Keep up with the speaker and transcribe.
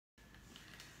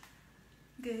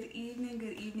Good evening,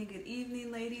 good evening, good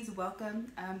evening, ladies.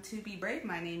 Welcome to Be Brave.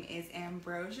 My name is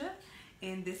Ambrosia,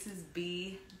 and this is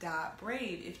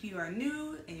B.brave. If you are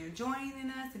new and you're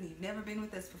joining us and you've never been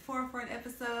with us before for an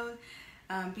episode,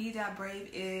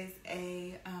 B.brave is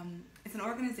it's an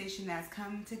organization that's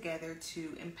come together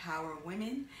to empower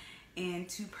women and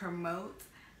to promote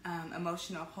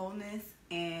emotional wholeness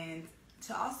and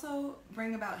to also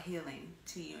bring about healing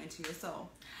to you and to your soul.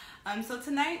 So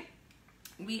tonight,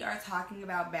 we are talking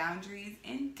about boundaries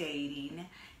in dating,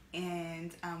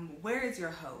 and where is your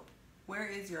hope? Where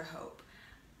is your hope?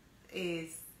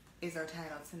 Is our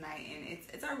title tonight, and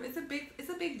it's a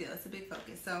big deal. It's a big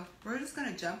focus. So we're just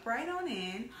gonna jump right on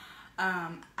in.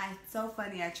 It's so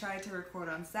funny. I tried to record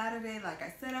on Saturday, like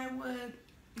I said I would.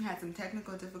 Had some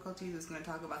technical difficulties. I was gonna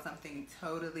talk about something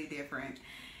totally different,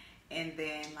 and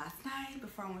then last night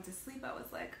before I went to sleep, I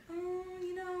was like,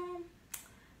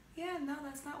 yeah, no,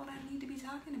 that's not what I need to be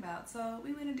talking about. So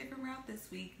we went a different route this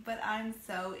week, but I'm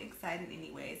so excited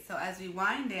anyway. So as we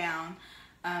wind down,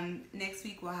 next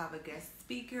week we'll have a guest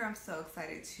speaker. I'm so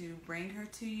excited to bring her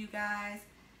to you guys.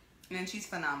 And she's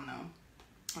phenomenal.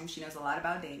 She knows a lot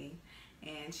about dating,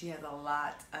 and she has a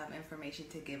lot of information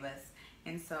to give us.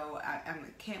 And so I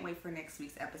can't wait for next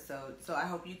week's episode. So I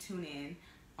hope you tune in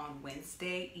on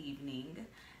Wednesday evening,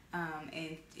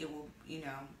 and it will,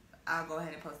 I'll go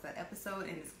ahead and post that episode,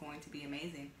 and it's going to be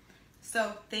amazing.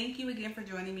 So thank you again for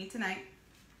joining me tonight.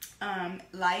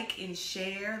 Like and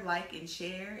share,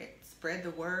 spread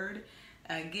the word,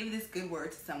 give this good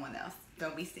word to someone else.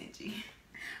 Don't be stingy.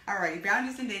 Alrighty,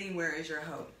 boundaries in dating, where is your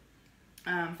hope?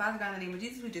 Father God, in the name of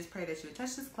Jesus, we just pray that you would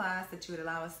touch this class, that you would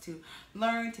allow us to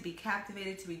learn, to be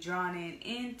captivated, to be drawn in,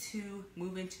 and to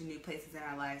move into new places in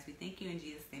our lives. We thank you in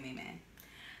Jesus' name, amen.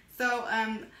 So,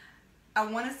 I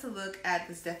want us to look at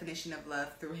this definition of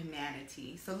love through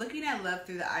humanity. So looking at love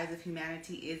through the eyes of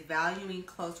humanity is valuing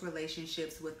close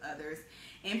relationships with others,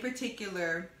 in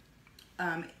particular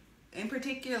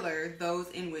those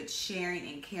in which sharing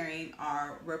and caring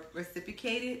are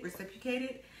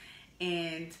reciprocated,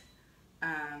 and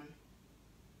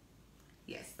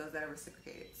yes, those that are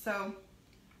reciprocated. So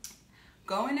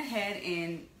going ahead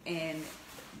and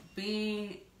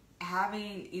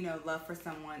having love for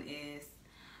someone is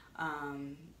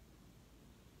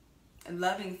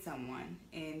loving someone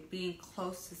and being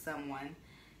close to someone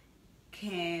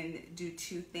can do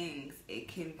two things. It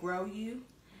can grow you,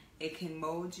 it can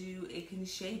mold you, it can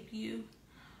shape you,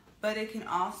 but it can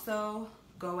also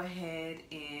go ahead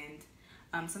and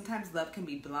sometimes love can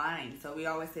be blind. So we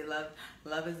always say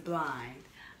love is blind,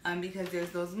 because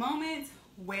there's those moments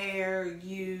where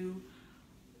you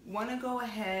want to go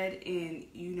ahead and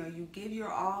you give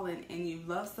your all and you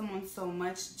love someone so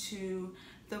much to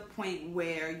the point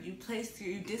where you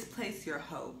displace your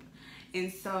hope.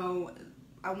 And so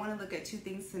I want to look at two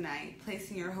things tonight: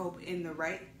 placing your hope in the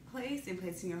right place and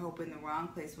placing your hope in the wrong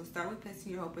place. We'll start with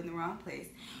placing your hope in the wrong place.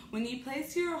 When you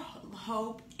place your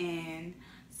hope in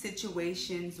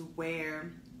situations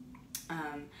where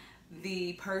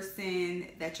the person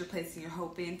that you're placing your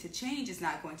hope in to change is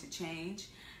not going to change,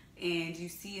 and you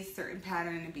see a certain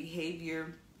pattern and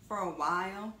behavior for a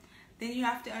while, then you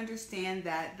have to understand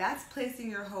that that's placing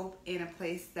your hope in a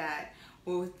place that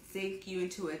will sink you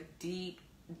into a deep,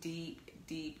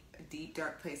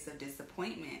 dark place of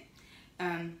disappointment.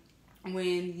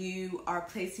 When you are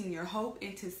placing your hope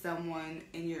into someone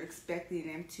and you're expecting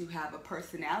them to have a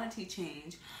personality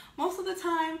change, most of the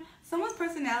time, someone's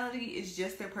personality is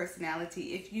just their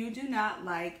personality. If you do not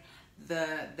like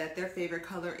that their favorite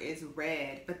color is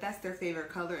red, but that's their favorite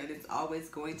color and it's always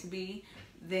going to be,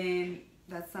 then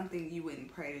that's something you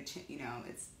wouldn't pray to change.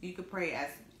 You could pray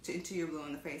until you're blue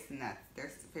in the face, and that their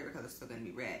favorite color is still going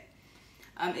to be red.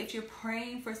 If you're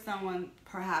praying for someone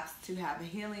perhaps to have a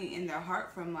healing in their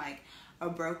heart from like a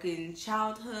broken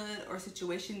childhood or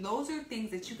situation, those are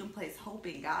things that you can place hope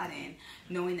in God in,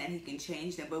 knowing that He can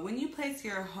change them. But when you place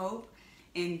your hope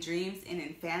in dreams and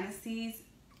in fantasies,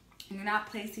 you're not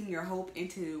placing your hope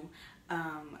into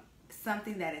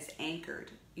something that is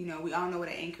anchored. We all know what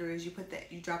an anchor is. You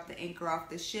drop the anchor off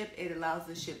the ship, it allows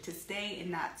the ship to stay and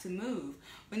not to move.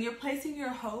 When you're placing your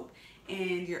hope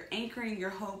and you're anchoring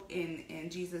your hope in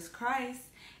Jesus Christ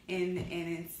and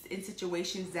in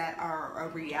situations that are a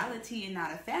reality and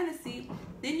not a fantasy,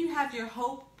 then you have your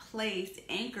hope placed,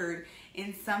 anchored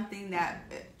in something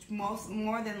that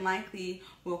more than likely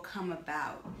will come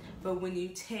about. But when you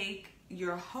take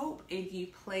your hope and you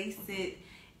place it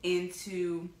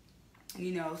into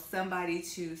somebody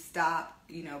to stop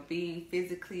being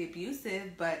physically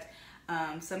abusive, but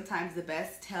Sometimes the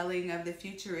best telling of the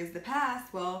future is the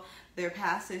past. Well, their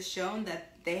past has shown that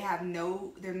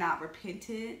they're not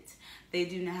repentant. They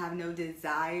do not have no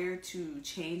desire to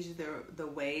change the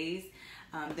ways.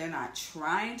 They're not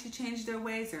trying to change their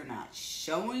ways. They're not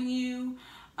showing you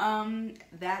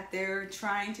that they're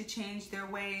trying to change their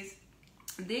ways.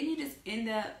 Then you just end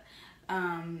up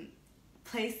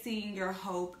placing your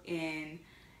hope in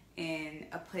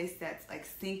a place that's like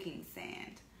sinking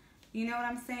sand. You know what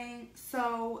I'm saying?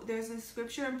 So there's a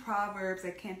scripture in Proverbs,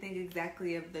 I can't think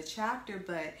exactly of the chapter,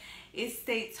 but it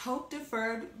states, hope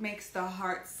deferred makes the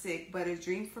heart sick, but a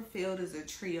dream fulfilled is a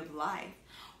tree of life.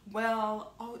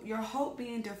 Well, your hope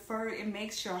being deferred, it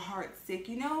makes your heart sick.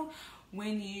 You know,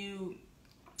 when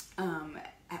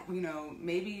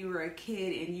maybe you were a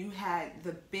kid and you had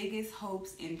the biggest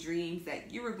hopes and dreams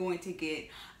that you were going to get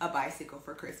a bicycle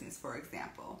for Christmas, for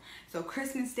example. So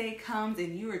Christmas Day comes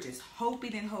and you are just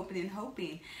hoping and hoping and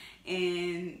hoping,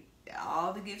 and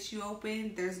all the gifts you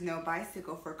open, there's no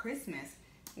bicycle for Christmas.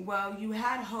 Well, you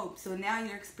had hope, so now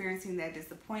you're experiencing that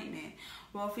disappointment.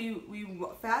 Well, if we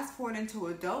fast forward into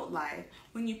adult life,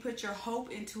 when you put your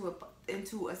hope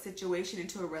into a situation,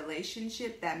 into a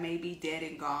relationship that may be dead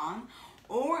and gone,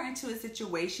 or into a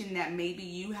situation that maybe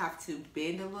you have to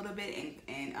bend a little bit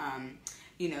and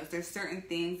there's certain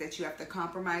things that you have to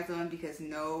compromise on, because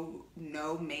no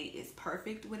mate is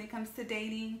perfect when it comes to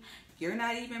dating. You're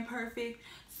not even perfect.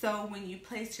 So when you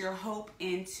place your hope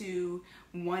into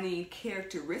wanting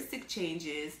characteristic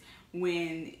changes,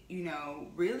 when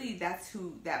really that's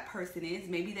who that person is.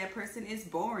 Maybe that person is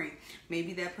boring.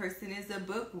 Maybe that person is a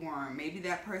bookworm. Maybe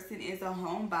that person is a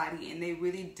homebody and they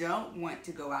really don't want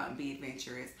to go out and be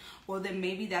adventurous. Well, then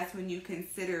maybe that's when you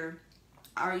consider,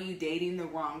 are you dating the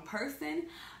wrong person?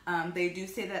 They do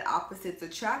say that opposites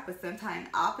attract, but sometimes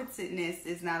oppositeness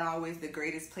is not always the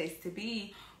greatest place to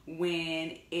be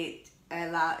when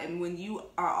when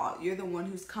you're the one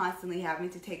who's constantly having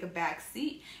to take a back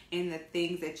seat in the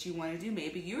things that you want to do.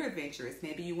 Maybe you're adventurous.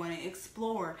 Maybe you want to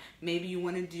explore. Maybe you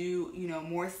want to do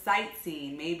more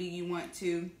sightseeing. Maybe you want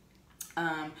to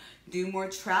do more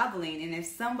traveling. And if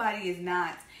somebody is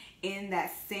not in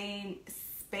that same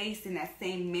space, in that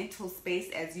same mental space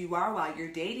as you are while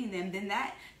you're dating them,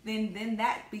 then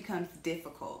that becomes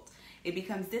difficult. It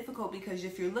becomes difficult because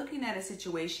if you're looking at a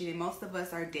situation, and most of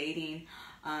us are dating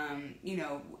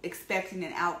expecting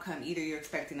an outcome. Either you're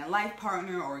expecting a life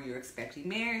partner or you're expecting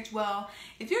marriage. Well,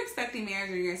 if you're expecting marriage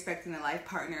or you're expecting a life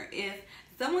partner, if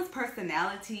someone's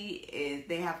personality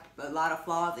they have a lot of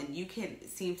flaws and you can't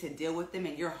seem to deal with them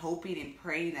and you're hoping and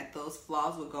praying that those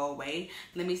flaws will go away,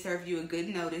 let me serve you a good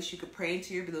notice. You could pray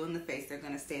until you're blue in the face. They're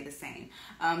going to stay the same.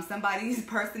 Somebody's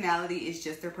personality is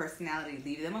just their personality.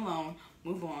 Leave them alone.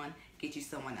 Move on. Get you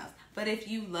someone else. But if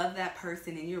you love that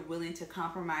person and you're willing to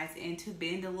compromise and to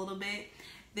bend a little bit,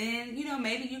 then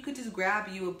maybe you could just grab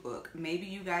you a book. That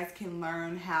you guys can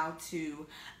learn how to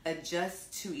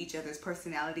adjust to each other's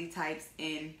personality types,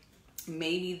 and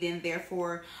maybe then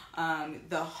therefore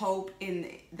the hope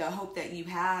that you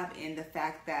have in the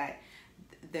fact that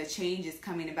the change is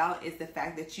coming about is the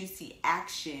fact that you see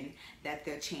action that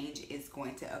the change is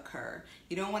going to occur.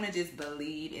 You don't want to just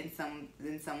believe in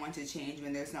someone to change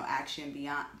when there's no action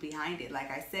behind it.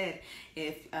 Like I said,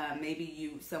 if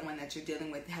maybe someone that you're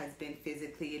dealing with has been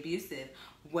physically abusive,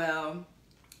 well,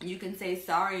 you can say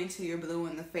sorry until you're blue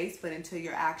in the face, but until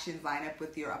your actions line up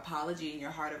with your apology and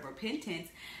your heart of repentance,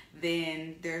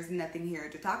 then there's nothing here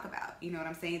to talk about. You know what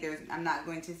I'm saying? I'm not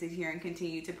going to sit here and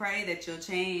continue to pray that you'll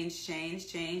change.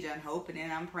 I'm hoping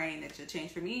and I'm praying that you'll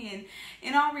change for me. And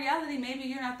in all reality, maybe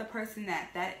you're not the person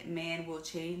that man will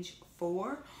change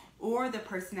for, or the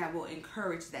person that will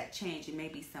encourage that change. It may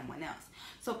be someone else.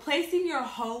 So placing your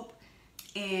hope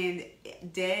in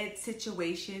dead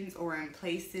situations or in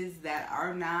places that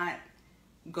are not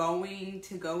going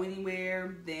to go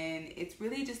anywhere, then it's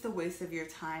really just a waste of your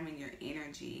time and your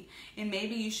energy. And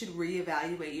maybe you should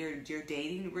reevaluate your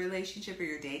dating relationship or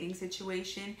your dating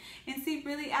situation and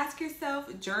really ask yourself,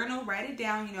 journal, write it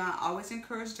down. I always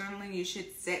encourage journaling. You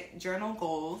should set journal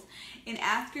goals and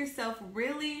ask yourself,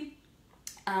 really,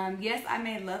 yes, I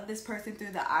may love this person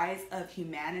through the eyes of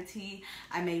humanity.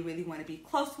 I may really want to be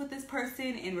close with this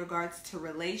person in regards to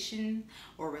relation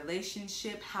or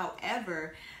relationship.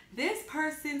 However, this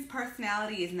person's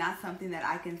personality is not something that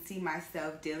I can see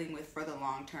myself dealing with for the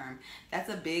long term. That's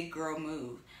a big girl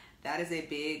move. That is a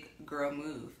big girl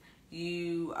move.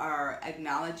 You are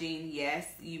acknowledging, yes,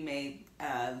 you may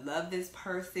love this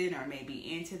person or may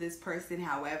be into this person.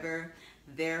 However,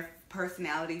 their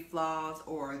personality flaws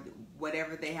or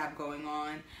whatever they have going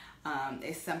on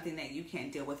is something that you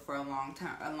can't deal with for a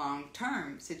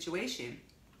long-term situation.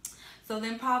 So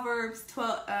then Proverbs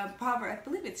 12, I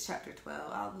believe it's chapter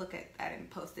 12. I'll look at that and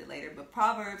post it later. But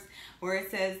Proverbs, where it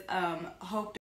says, hope